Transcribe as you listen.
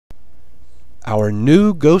Our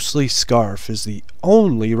new ghostly scarf is the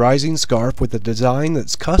only rising scarf with a design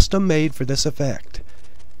that's custom made for this effect.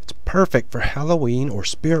 It's perfect for Halloween or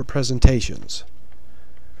spirit presentations.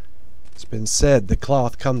 It's been said the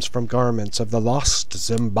cloth comes from garments of the lost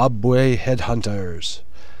Zimbabwe headhunters.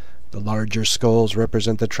 The larger skulls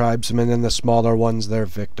represent the tribesmen and the smaller ones their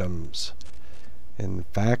victims. In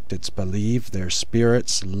fact, it's believed their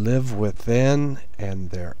spirits live within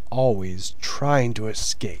and they're always trying to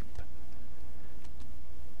escape.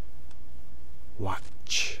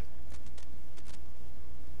 Watch.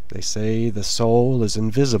 They say the soul is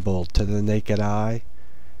invisible to the naked eye.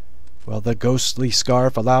 Well, the ghostly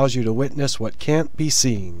scarf allows you to witness what can't be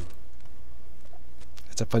seen.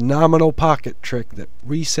 It's a phenomenal pocket trick that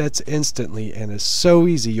resets instantly and is so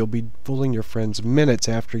easy you'll be fooling your friends minutes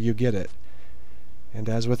after you get it. And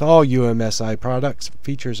as with all UMSI products, it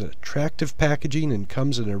features attractive packaging and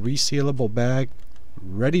comes in a resealable bag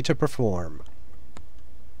ready to perform.